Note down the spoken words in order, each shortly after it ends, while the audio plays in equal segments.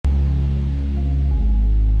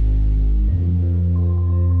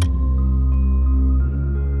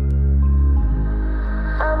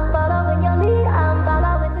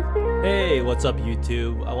What's up,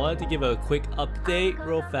 YouTube? I wanted to give a quick update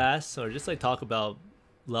real fast, or just like talk about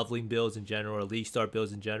leveling builds in general, or League Start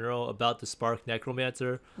builds in general, about the Spark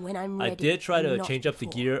Necromancer. When I'm ready, I did try to not change up the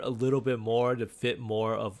before. gear a little bit more to fit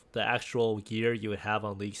more of the actual gear you would have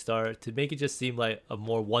on League Start, to make it just seem like a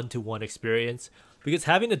more one-to-one experience. Because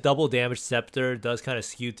having the double damage scepter does kind of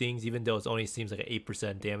skew things, even though it only seems like an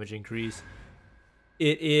 8% damage increase.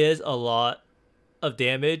 It is a lot of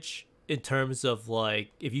damage in terms of,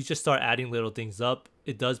 like, if you just start adding little things up,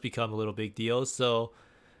 it does become a little big deal. So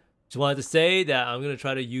just wanted to say that I'm going to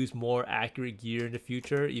try to use more accurate gear in the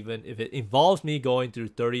future, even if it involves me going through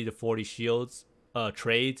 30 to 40 shields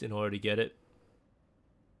trades in order to get it.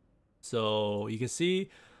 So you can see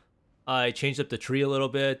I changed up the tree a little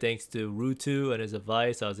bit thanks to Ruetoo and his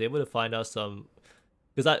advice. I was able to find out some,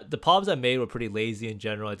 because the pobs I made were pretty lazy in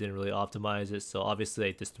general. I didn't really optimize it. So obviously,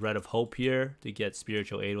 like, this thread of hope here to get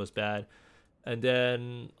spiritual aid was bad. And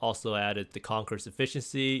then also added the Conqueror's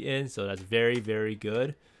efficiency in. So that's very, very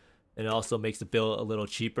good. And it also makes the build a little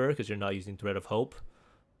cheaper because you're not using thread of hope.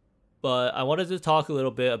 But I wanted to talk a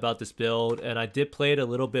little bit about this build. And I did play it a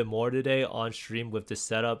little bit more today on stream with this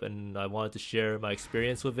setup. And I wanted to share my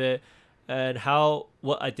experience with it, and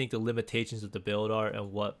what I think the limitations of the build are,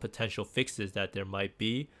 and what potential fixes that there might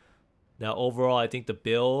be. Now, overall, I think the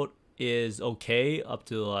build is okay up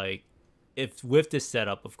to, like, if with this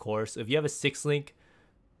setup, of course, if you have a 6-link,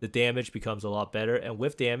 the damage becomes a lot better, and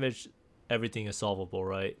with damage, everything is solvable,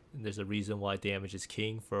 right? And there's a reason why damage is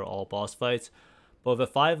king for all boss fights. But with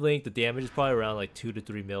a 5-link, the damage is probably around like 2 to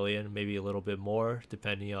 3 million, maybe a little bit more,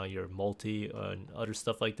 depending on your multi and other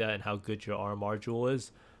stuff like that, and how good your arm module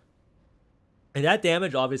is. And that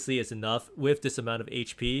damage obviously is enough with this amount of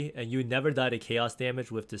HP, and you never die to chaos damage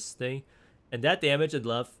with this thing. And that damage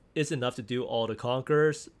is enough to do all the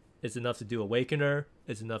Conquerors, it's enough to do Awakener,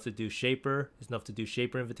 it's enough to do Shaper, it's enough to do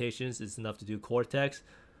Shaper Invitations, it's enough to do Cortex,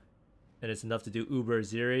 and it's enough to do Uber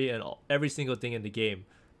Aziri, and every single thing in the game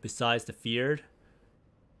besides the Feared.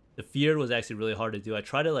 The Feared was actually really hard to do. I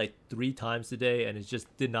tried it like 3 times today, and it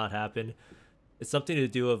just did not happen. It's something to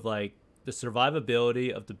do with, like, the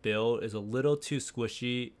survivability of the build is a little too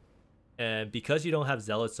squishy, and because you don't have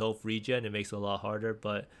Zealot's Oath regen, it makes it a lot harder.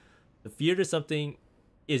 But the Feared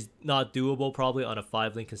is not doable probably on a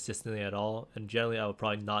 5-link consistently at all, and generally I would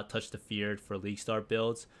probably not touch the Feared for League Start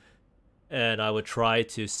builds, and I would try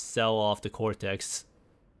to sell off the Cortex.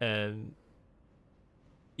 And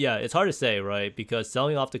yeah, it's hard to say, right? Because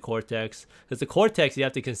selling off the Cortex, because the Cortex you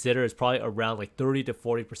have to consider is probably around like 30 to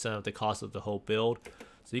 40% of the cost of the whole build.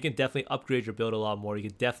 So you can definitely upgrade your build a lot more. You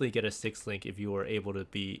can definitely get a 6-link if you were able to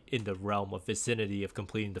be in the realm of vicinity of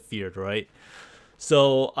completing the Feared, right?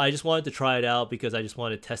 So I just wanted to try it out because I just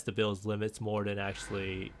wanted to test the build's limits more than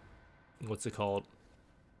actually, what's it called,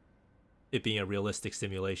 it being a realistic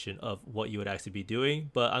simulation of what you would actually be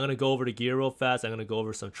doing. But I'm going to go over the gear real fast. I'm going to go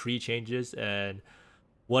over some tree changes and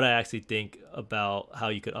what I actually think about how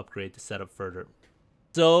you could upgrade the setup further.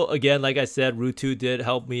 So again, like I said, Ruetoo did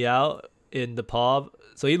help me out in the POB.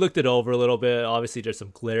 So he looked it over a little bit. Obviously, there's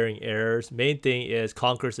some glaring errors. Main thing is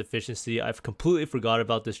Conqueror's efficiency. I've completely forgot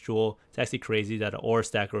about this jewel. It's actually crazy that an ore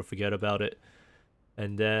stacker would forget about it.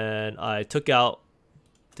 And then I took out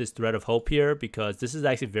this thread of hope here because this is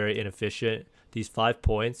actually very inefficient. These 5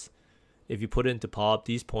 points, if you put it into POB,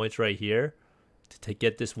 these points right here to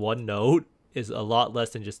get this one node is a lot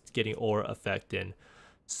less than just getting ore effect in.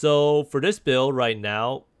 So for this build right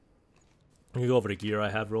now, I'm going to go over the gear I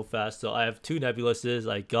have real fast. So I have 2 Nebuluses.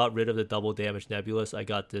 I got rid of the double damage Nebulus. I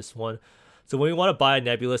got this one. So when you want to buy a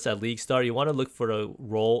Nebulus at League Start, you want to look for the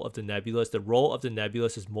role of the Nebulus. The role of the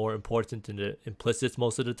Nebulus is more important than the implicits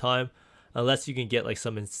most of the time. Unless you can get like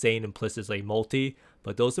some insane implicits like multi.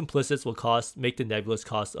 But those implicits will make the Nebulus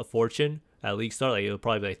cost a fortune at League Start. Like, it'll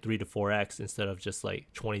probably be like 3 to 4x instead of just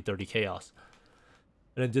like 20, 30 chaos.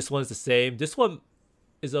 And then this one's the same. This one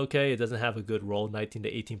is okay. It doesn't have a good roll, 19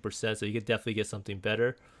 to 18%, so you could definitely get something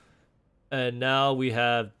better. And now we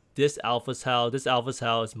have this Alpha's Howl. This Alpha's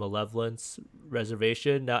Howl is Malevolence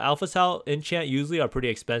Reservation. Now, Alpha's Howl enchant usually are pretty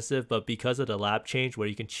expensive, but because of the lab change where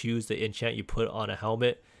you can choose the enchant you put on a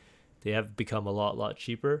helmet, they have become a lot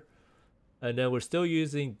cheaper. And then we're still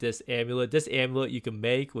using this amulet. This amulet you can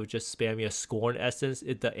make with just spamming a Scorn Essence.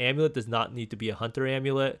 The amulet does not need to be a Hunter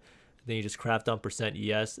amulet. Then you just craft on %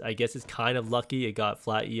 ES. I guess it's kind of lucky it got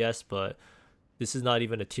flat ES, but this is not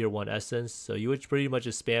even a tier 1 essence. So you would pretty much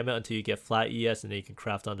just spam it until you get flat ES, and then you can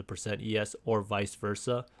craft on the % ES or vice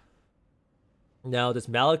versa. Now this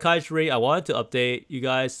Malachi's Ring, I wanted to update you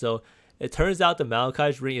guys. So it turns out the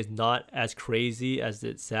Malachi's Ring is not as crazy as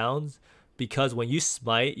it sounds, because when you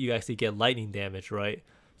smite, you actually get lightning damage, right?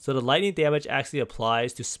 So the lightning damage actually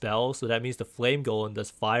applies to spells. So that means the flame golem does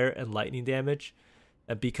fire and lightning damage.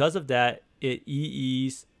 And because of that, it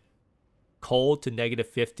EEs cold to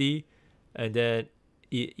 -50. And then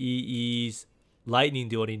it EEs lightning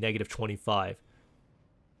to only -25.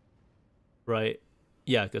 Right?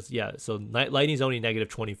 Yeah, because so lightning is only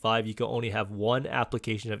 -25. You can only have one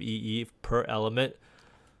application of EE per element.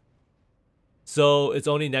 So it's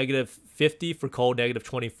only -50 for cold,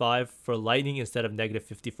 -25 for lightning instead of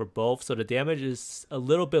 -50 for both. So the damage is a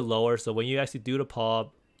little bit lower. So when you actually do the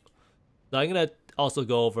POB, I'm gonna also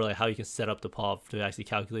go over like how you can set up the POB to actually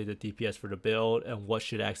calculate the DPS for the build and what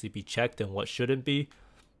should actually be checked and what shouldn't be.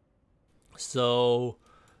 So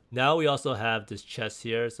now we also have this chest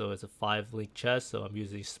here. So it's a 5-link chest. So I'm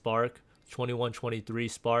using Spark 2123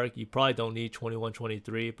 Spark. You probably don't need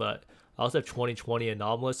 2123, but I also have 2020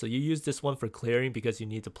 Anomalous. So you use this one for clearing because you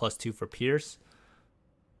need the +2 for Pierce.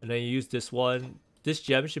 And then you use this one. This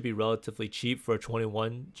gem should be relatively cheap for a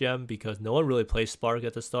 21 gem because no one really plays Spark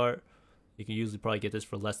at the start. You can usually probably get this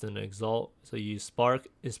for less than an Exalt. So you use Spark,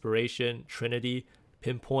 Inspiration, Trinity,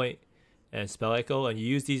 Pinpoint, and Spell Echo. And you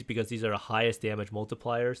use these because these are the highest damage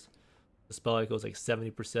multipliers. The Spell Echo is like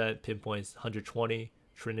 70%, Pinpoint is 120,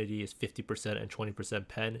 Trinity is 50% and 20%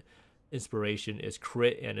 pen. Inspiration is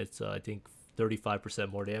crit and it's I think 35%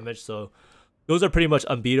 more damage. So those are pretty much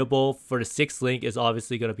unbeatable. For the 6th link is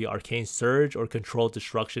obviously going to be Arcane Surge or Controlled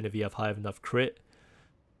Destruction if you have high enough crit.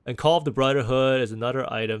 And Call of the Brotherhood is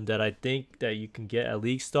another item that I think that you can get at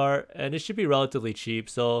League Start, and it should be relatively cheap.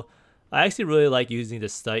 So I actually really like using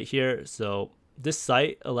this site here. So this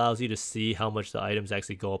site allows you to see how much the items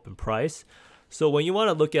actually go up in price. So when you want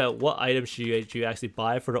to look at what items should you actually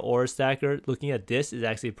buy for the Aura Stacker, looking at this is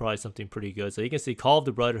actually probably something pretty good. So you can see Call of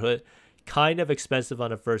the Brotherhood, kind of expensive on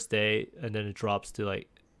the first day, and then it drops to like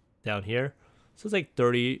down here. So it's like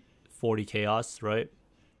 30, 40 chaos, right?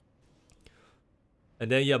 And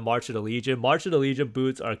then you have March of the Legion. March of the Legion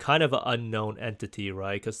boots are kind of an unknown entity,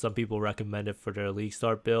 right? Because some people recommend it for their League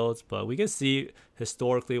Start builds. But we can see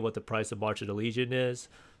historically what the price of March of the Legion is.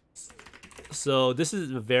 So this is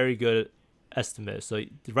a very good estimate. So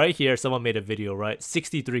right here, someone made a video, right?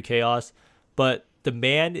 63 chaos. But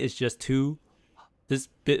demand is just too...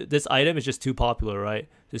 This item is just too popular, right?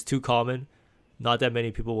 It's too common. Not that many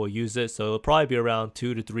people will use it. So it'll probably be around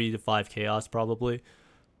 2 to 3 to 5 chaos probably.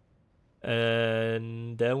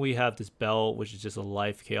 And then we have this belt, which is just a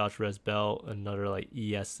life chaos res belt, another like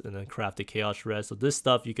ES and then crafted chaos res. So this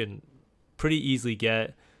stuff you can pretty easily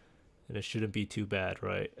get and it shouldn't be too bad,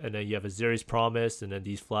 right? And then you have a Zeri's Promise and then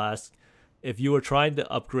these flasks. If you were trying to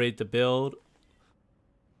upgrade the build,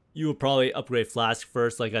 you would probably upgrade Flask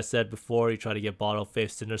first. Like I said before, you try to get Bottle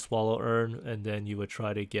Faith, Cinder Swallow Urn, and then you would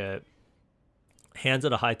try to get Hands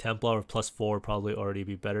of the High Templar with +4 probably already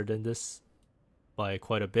be better than this by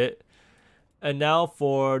quite a bit. And now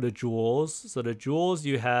for the jewels. So the jewels,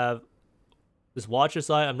 you have this Watcher's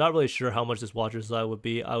Eye. I'm not really sure how much this Watcher's Eye would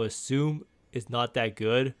be. I would assume it's not that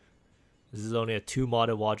good. This is only a 2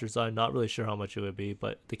 modded Watcher's Eye. Not really sure how much it would be.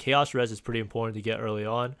 But the Chaos Res is pretty important to get early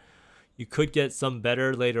on. You could get some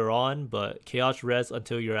better later on. But Chaos Res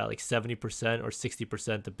until you're at like 70% or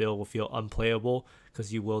 60%, the build will feel unplayable.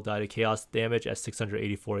 Because you will die to Chaos damage at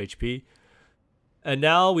 684 HP. And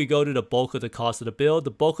now we go to the bulk of the cost of the build.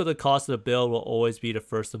 The bulk of the cost of the build will always be the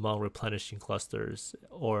first among replenishing clusters,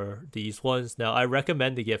 or these ones. Now, I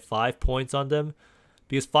recommend to get 5 points on them,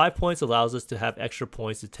 because 5 points allows us to have extra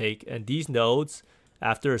points to take. And these nodes,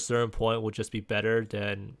 after a certain point, will just be better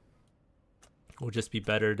than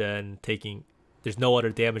taking. There's no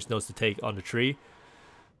other damage nodes to take on the tree,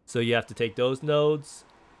 so you have to take those nodes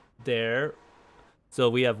there. So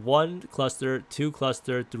we have 1 cluster, 2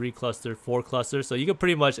 cluster, 3 cluster, 4 clusters. So you can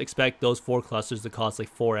pretty much expect those 4 clusters to cost like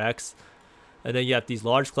 4x. And then you have these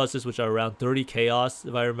large clusters, which are around 30 chaos,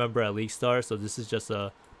 if I remember, at League Star. So this is just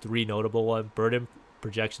a 3 notable one. Burden,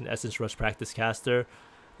 Projection, Essence Rush, Practice Caster.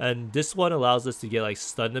 And this one allows us to get like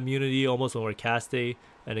stun immunity almost when we're casting.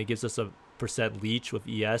 And it gives us a % leech with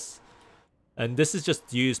ES. And this is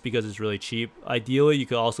just used because it's really cheap. Ideally, you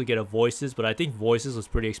could also get a Voices, but I think Voices was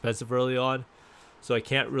pretty expensive early on. So I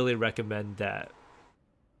can't really recommend that.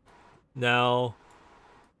 Now,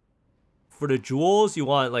 for the jewels, you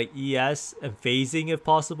want like ES and phasing if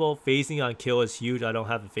possible. Phasing on kill is huge. I don't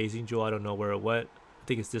have a phasing jewel. I don't know where it went. I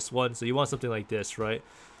think it's this one. So you want something like this, right?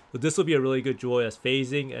 So this will be a really good jewel as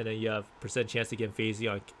phasing. And then you have % chance to get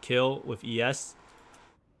phasing on kill with ES.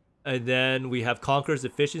 And then we have Conqueror's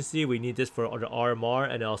Efficiency. We need this for the RMR.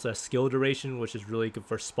 And it also has skill duration, which is really good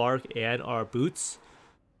for Spark and our boots.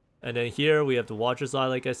 And then here we have the Watcher's Eye,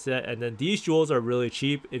 like I said. And then these jewels are really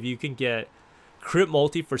cheap. If you can get crit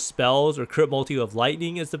multi for spells or crit multi of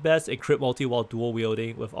lightning is the best, and crit multi while dual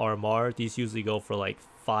wielding with RMR. These usually go for like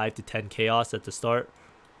 5 to 10 chaos at the start.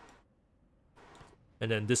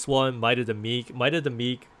 And then this one, Might of the Meek. Might of the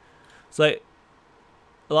Meek. So like,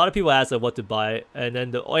 a lot of people ask like what to buy, and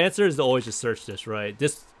then the answer is to always just search this, right?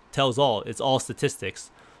 This tells all. It's all statistics.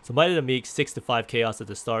 So Might of the Meek, 6 to 5 chaos at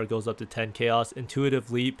the start, goes up to 10 chaos.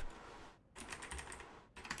 Intuitive Leap.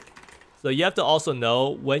 So you have to also know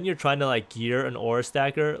when you're trying to like gear an aura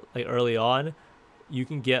stacker like early on, you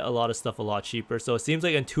can get a lot of stuff a lot cheaper. So it seems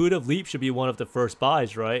like Intuitive Leap should be one of the first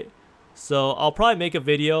buys, right? So I'll probably make a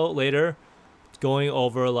video later going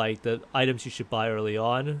over like the items you should buy early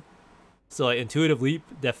on. So like Intuitive Leap,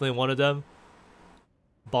 definitely one of them.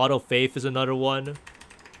 Bottle Faith is another one.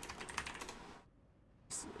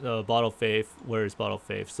 Bottle Faith, where is Bottle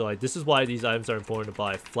Faith? So like this is why these items are important to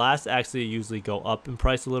buy. Flasks actually usually go up in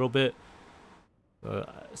price a little bit.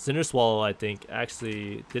 Cinder Swallow, I think,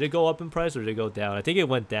 actually, did it go up in price or did it go down? I think it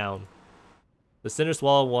went down. The Cinder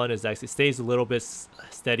Swallow one is actually stays a little bit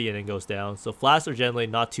steady and then goes down. So flasks are generally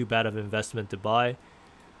not too bad of an investment to buy,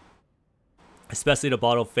 especially the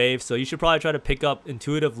Bottle Faith. So you should probably try to pick up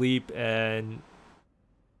Intuitive Leap and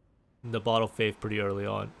the Bottle Faith pretty early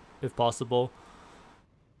on, if possible.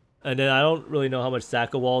 And then I don't really know how much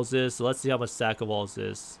Sack of Walls is, so let's see how much Sack of Walls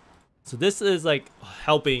is. So this is like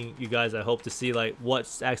helping you guys, I hope, to see like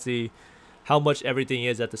what's actually, how much everything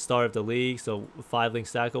is at the start of the league. So 5-link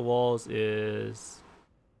Sack of Walls is,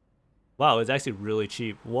 wow, it's actually really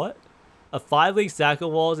cheap. What? A 5-link Sack of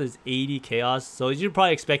Walls is 80 chaos. So you should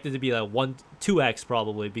probably expect it to be like 2x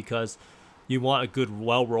probably, because you want a good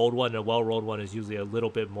well-rolled one, and a well-rolled one is usually a little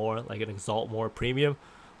bit more, like an Exalt more premium.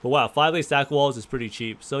 But wow, 5-link Sack of Walls is pretty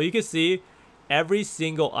cheap. So you can see every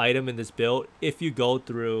single item in this build, if you go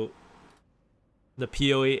through the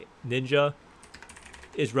PoE Ninja,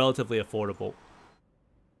 is relatively affordable.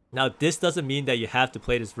 Now this doesn't mean that you have to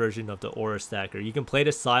play this version of the Aura Stacker. You can play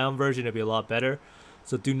the Scion version, it'll be a lot better.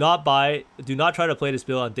 So do not try to play this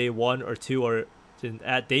build on day 1 or 2, or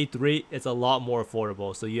at day 3, it's a lot more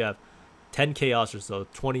affordable. So you have 10 chaos or so,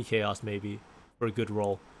 20 chaos maybe for a good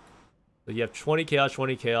roll. So you have 20 chaos,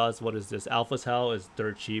 20 chaos. What is this? Alpha's Howl is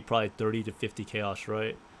dirt cheap, probably 30 to 50 chaos,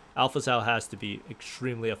 right? Alpha's Howl has to be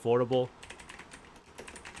extremely affordable.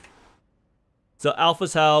 So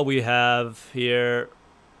Alpha's Howl we have here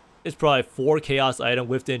is probably 4 chaos item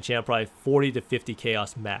with the enchant, probably 40 to 50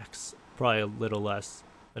 chaos max, probably a little less.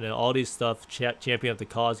 And then all these stuff, Champion of the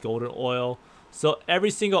Cause, Golden Oil. So every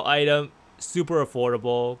single item, super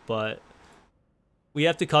affordable, but we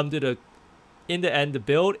have to come to the, in the end, the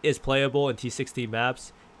build is playable in T16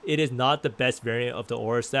 maps. It is not the best variant of the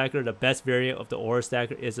Aura Stacker. The best variant of the Aura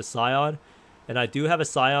Stacker is a Scion. And I do have a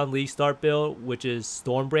Scion League Start build, which is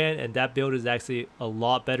Stormbrand, and that build is actually a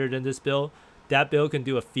lot better than this build. That build can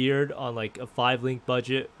do a Feared on like a 5-link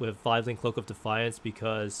budget with 5-link Cloak of Defiance,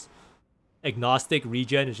 because Agnostic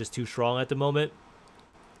regen is just too strong at the moment.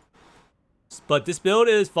 But this build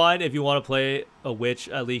is fine if you want to play a Witch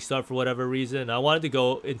at League Start for whatever reason. I wanted to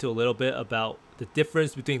go into a little bit about the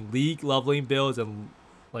difference between League leveling builds and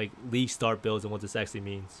like League Start builds and what this actually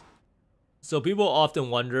means. So people often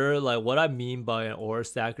wonder like what I mean by an Aura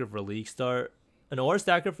Stacker for League Start. An Aura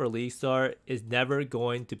Stacker for League Start is never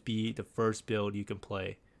going to be the first build you can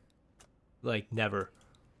play. Like, never.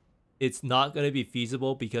 It's not going to be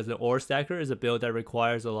feasible, because an Aura Stacker is a build that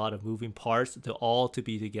requires a lot of moving parts to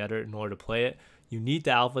be together in order to play it. You need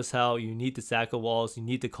the Alpha's Howl, you need the Sack of Walls, you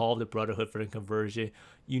need the Call of the Brotherhood for the conversion,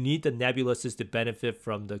 you need the Nebuluses to benefit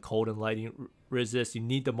from the Cold and Lightning resist, you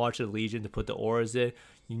need the March of the Legion to put the auras in,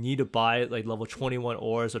 you need to buy like level 21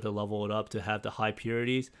 auras or to level it up to have the high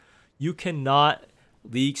purities. You cannot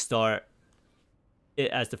League Start it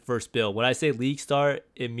as the first build. When I say League Start,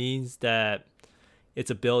 it means that it's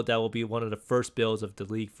a build that will be one of the first builds of the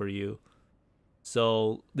league for you.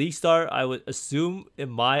 So League Start, I would assume, in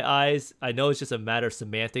my eyes, I know it's just a matter of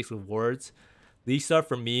semantics with words. League Start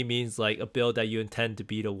for me means like a build that you intend to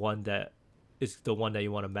be the one that is the one that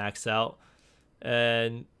you want to max out.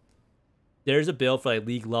 And there's a build for like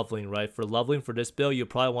League leveling, right? For leveling for this build, you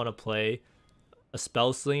probably want to play a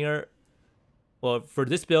Spellslinger. Well, for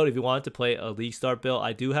this build, if you wanted to play a League Start build,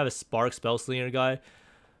 I do have a Spark Spellslinger guy.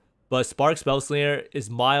 But Spark Spellslinger is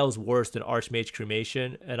miles worse than Archmage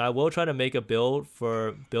Cremation. And I will try to make a build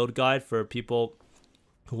guide for people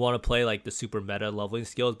who want to play like the super meta leveling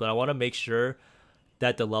skills. But I want to make sure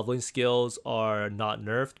that the leveling skills are not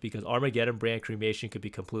nerfed, because Armageddon Brand Cremation could be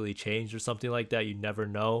completely changed or something like that. You never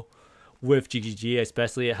know with GGG,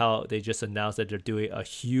 especially how they just announced that they're doing a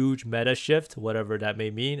huge meta shift, whatever that may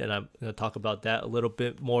mean. And I'm going to talk about that a little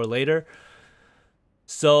bit more later.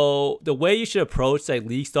 So the way you should approach like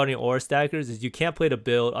league starting aura stackers is you can't play the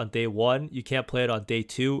build on day 1, you can't play it on day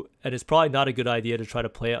 2, and it's probably not a good idea to try to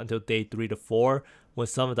play it until day 3 to 4 when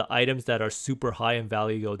some of the items that are super high in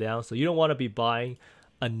value go down. So you don't want to be buying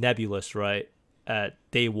a Nebulous, right, at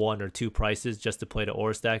day 1 or 2 prices just to play the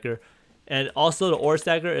aura stacker. And also the aura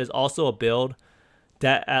stacker is also a build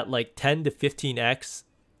that at like 10 to 15x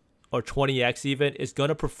or 20x even is going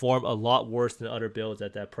to perform a lot worse than other builds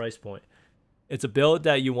at that price point. It's a build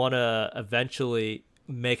that you want to eventually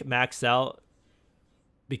max out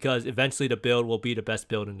because eventually the build will be the best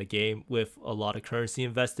build in the game with a lot of currency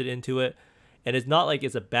invested into it. And it's not like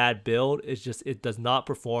it's a bad build. It's just it does not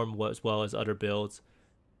perform as well as other builds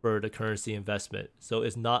for the currency investment. So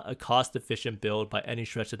it's not a cost efficient build by any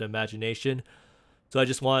stretch of the imagination. So I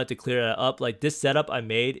just wanted to clear that up. Like this setup I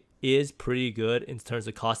made is pretty good in terms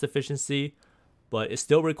of cost efficiency, but it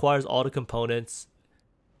still requires all the components.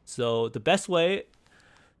 So the best way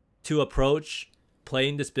to approach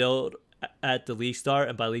playing this build at the league start,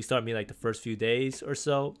 and by league start I mean like the first few days or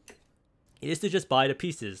so, is to just buy the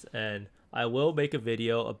pieces. And I will make a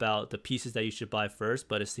video about the pieces that you should buy first,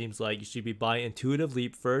 but it seems like you should be buying Intuitive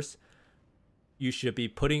Leap first. You should be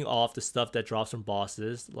putting off the stuff that drops from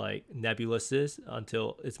bosses like Nebuluses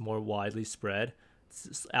until it's more widely spread.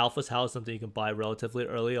 Alpha's House is something you can buy relatively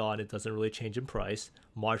early on. It doesn't really change in price.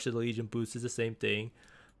 March of the Legion boost is the same thing.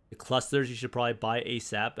 The clusters you should probably buy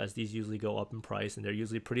ASAP, as these usually go up in price and they're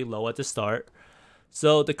usually pretty low at the start.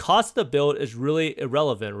 So the cost of the build is really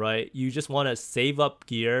irrelevant, right? You just want to save up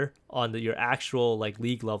gear on your actual like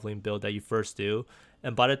league leveling build that you first do.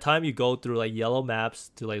 And by the time you go through like yellow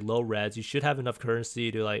maps to like low reds, you should have enough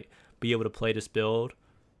currency to like be able to play this build.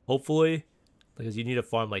 Hopefully, because you need to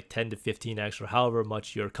farm like 10 to 15x or however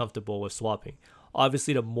much you're comfortable with swapping.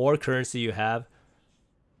 Obviously, the more currency you have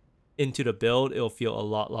into the build, it'll feel a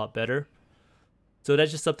lot better. So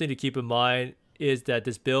that's just something to keep in mind, is that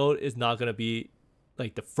this build is not going to be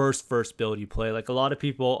like the first build you play. Like a lot of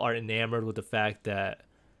people are enamored with the fact that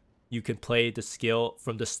you can play the skill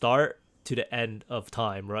from the start to the end of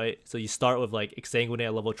time, right? So you start with like Exsanguinate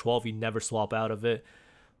at level 12, you never swap out of it.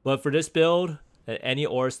 But for this build and any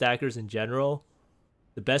aura stackers in general,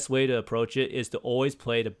 the best way to approach it is to always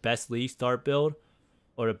play the best league start build,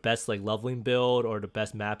 or the best like leveling build, or the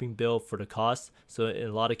best mapping build for the cost. So in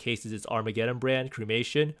a lot of cases it's Armageddon brand,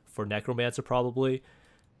 Cremation, for Necromancer probably.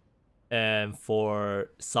 And for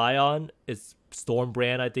Scion, it's Storm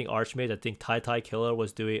brand, I think Archmage. I think Tai Killer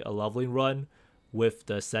was doing a leveling run with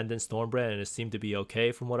the Ascendant Storm brand, and it seemed to be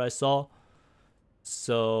okay from what I saw.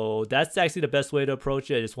 So that's actually the best way to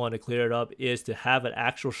approach it. I just wanted to clear it up, is to have an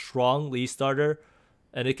actual strong league starter.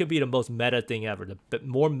 And it could be the most meta thing ever. The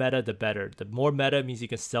more meta, the better. The more meta means you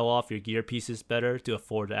can sell off your gear pieces better to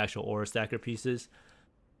afford the actual aura stacker pieces.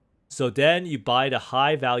 So then you buy the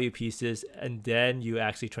high value pieces, and then you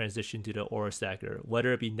actually transition to the aura stacker,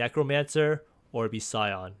 whether it be Necromancer or it be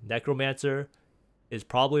Scion. Necromancer is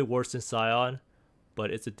probably worse than Scion,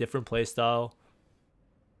 but it's a different playstyle.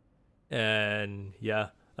 And yeah,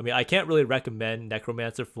 I mean, I can't really recommend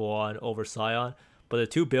Necromancer full on over Scion, but the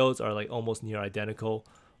two builds are like almost near identical.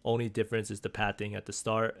 Only difference is the pathing at the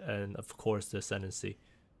start, and of course the ascendancy.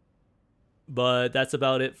 But that's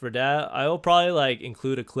about it for that. I will probably like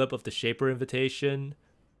include a clip of the Shaper invitation,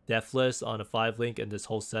 Deathless on a 5 link, and this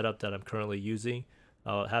whole setup that I'm currently using.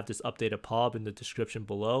 I'll have this updated POB in the description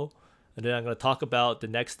below. And then I'm going to talk about the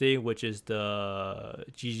next thing, which is the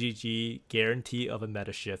GGG guarantee of a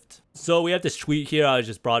Metashift. So we have this tweet here I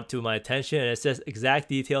just brought to my attention, and it says exact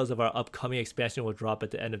details of our upcoming expansion will drop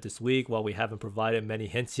at the end of this week. While we haven't provided many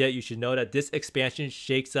hints yet, you should know that this expansion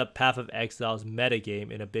shakes up Path of Exile's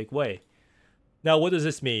metagame in a big way. Now, what does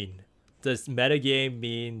this mean? Does metagame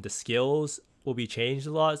mean the skills will be changed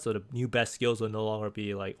a lot? So the new best skills will no longer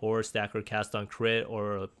be like Aura Stacker, Cast on Crit,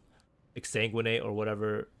 or Exsanguinate, or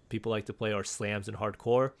whatever people like to play, or slams in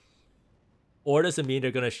hardcore? Or does it mean they're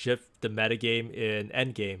going to shift the metagame in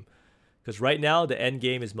endgame? Because right now the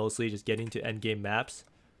endgame is mostly just getting to endgame maps,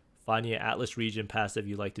 finding an Atlas region passive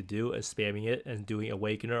you like to do and spamming it and doing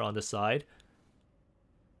Awakener on the side.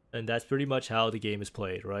 And that's pretty much how the game is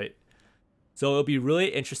played, right? So it'll be really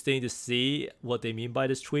interesting to see what they mean by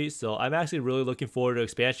this tweet. So I'm actually really looking forward to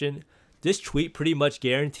expansion. This tweet pretty much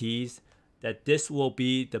guarantees that this will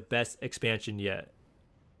be the best expansion yet,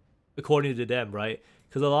 according to them, right?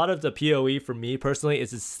 Because a lot of the PoE for me personally is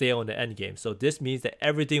to stay on the end game. So this means that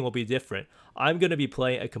everything will be different. I'm going to be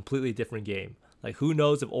playing a completely different game. Like, who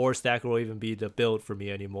knows if Aura Stacker will even be the build for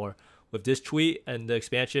me anymore. With this tweet and the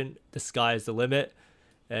expansion, the sky is the limit.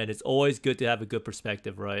 And it's always good to have a good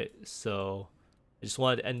perspective, right? So I just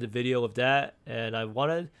wanted to end the video with that. And I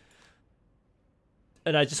wanted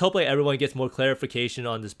and I just hope like everyone gets more clarification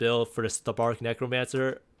on this build for the Spark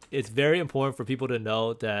Necromancer. It's very important for people to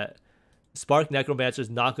know that Spark Necromancer is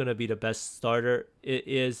not going to be the best starter. It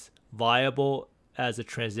is viable as a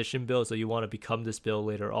transition build, so you want to become this build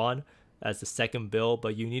later on as the second build,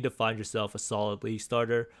 but you need to find yourself a solid league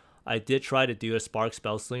starter. I did try to do a Spark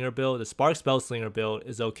Spellslinger build. The Spark Spellslinger build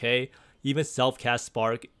is okay. Even self-cast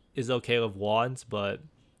Spark is okay with wands, but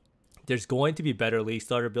there's going to be better league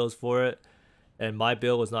starter builds for it. And my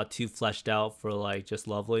build was not too fleshed out for like just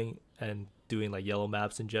leveling and doing like yellow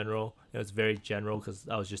maps in general. It was very general because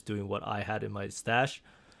I was just doing what I had in my stash.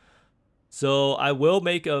 So I will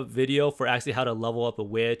make a video for actually how to level up a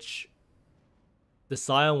witch. The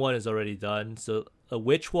Scion one is already done. So a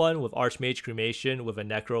witch one with Archmage Cremation with a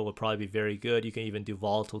Necro would probably be very good. You can even do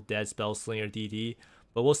Volatile Dead, Spellslinger, DD.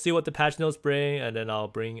 But we'll see what the patch notes bring, and then I'll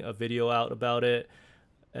bring a video out about it.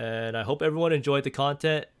 And I hope everyone enjoyed the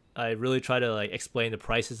content. I really try to like explain the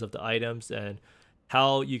prices of the items and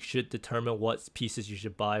how you should determine what pieces you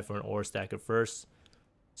should buy for an ore stacker first.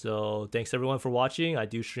 So thanks everyone for watching. I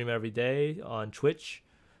do stream every day on Twitch,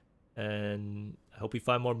 and I hope you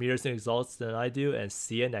find more meters and exalts than I do, and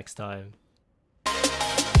see you next time.